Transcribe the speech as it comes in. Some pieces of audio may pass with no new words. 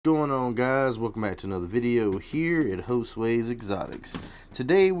Going on, guys? Welcome back to another video here at Hostways Exotics.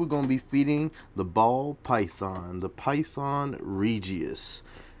 Today we're going to be feeding the ball python, the Python regius.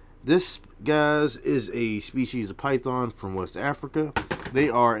 This, guys, is a species of python from West Africa. They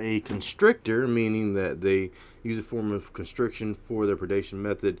are a constrictor, meaning that they use a form of constriction for their predation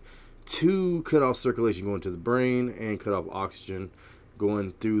method to cut off circulation going to the brain and cut off oxygen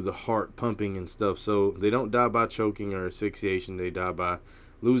going through the heart pumping and stuff. So they don't die by choking or asphyxiation, they die by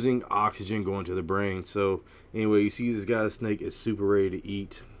losing oxygen going to the brain. So anyway, you see this guy's snake is super ready to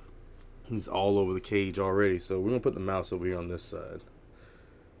eat. He's all over the cage already. So we're gonna put the mouse over here on this side.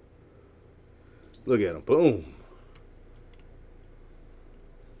 Look at him, boom,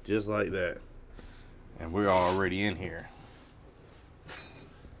 just like that. And we're already in here.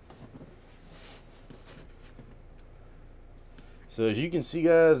 So as you can see,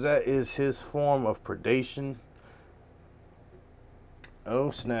 guys, that is his form of predation.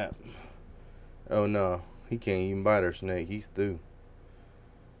 Oh snap. Oh no, he can't even bite our snake. He's through.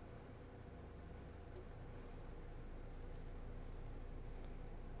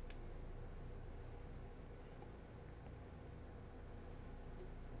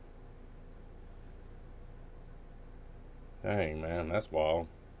 Dang, man, that's wild.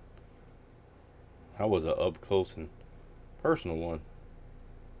 That was a up close and personal one.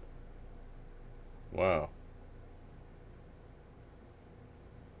 Wow.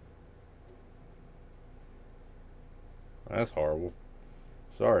 That's horrible.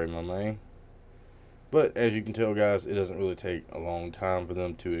 Sorry, my man. But as you can tell, guys, it doesn't really take a long time for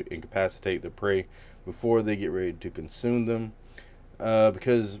them to incapacitate the prey before they get ready to consume them.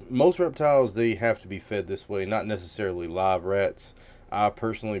 Because most reptiles, they have to be fed this way, not necessarily live rats. I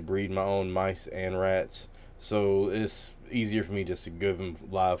personally breed my own mice and rats, so it's easier for me just to give them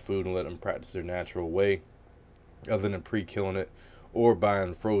live food and let them practice their natural way, other than pre-killing it or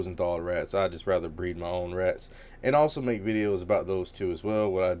buying frozen thawed rats. I'd just rather breed my own rats and also make videos about those too as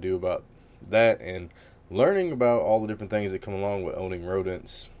well, what I do about that, and learning about all the different things that come along with owning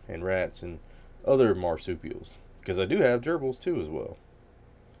rodents and rats and other marsupials, because I do have gerbils too as well.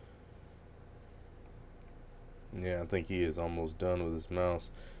 Yeah, I think he is almost done with his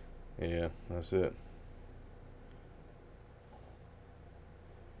mouse. Yeah, that's it.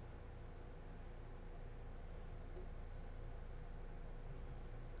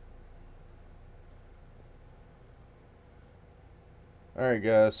 Alright,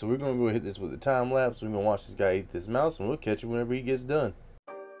 guys, so we're going to go hit this with a time lapse. We're going to watch this guy eat this mouse, and we'll catch you whenever he gets done.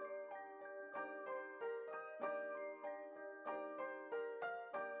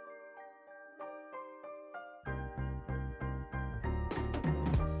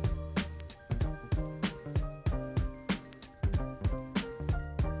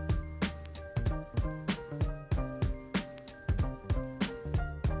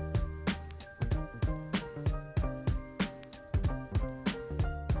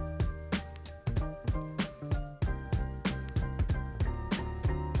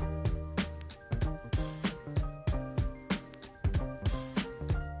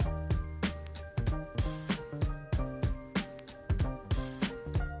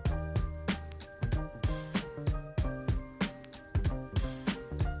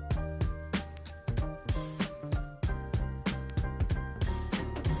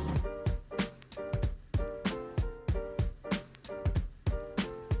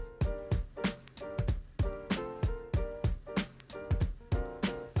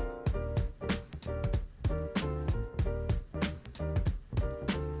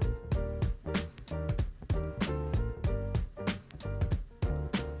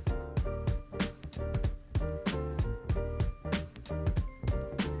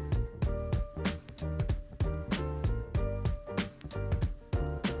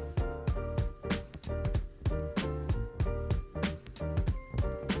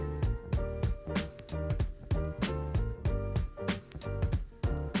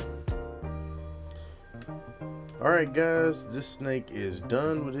 Alright, guys, this snake is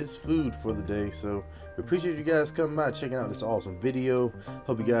done with his food for the day, so we appreciate you guys coming by, checking out this awesome video.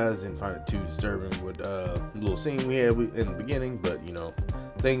 Hope you guys didn't find it too disturbing with the little scene we had in the beginning, but you know,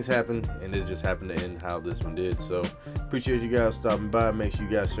 things happen, and it just happened to end how this one did. So appreciate you guys stopping by. Make sure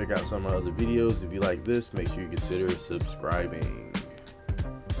you guys check out some of my other videos. If you like this, make sure you consider subscribing.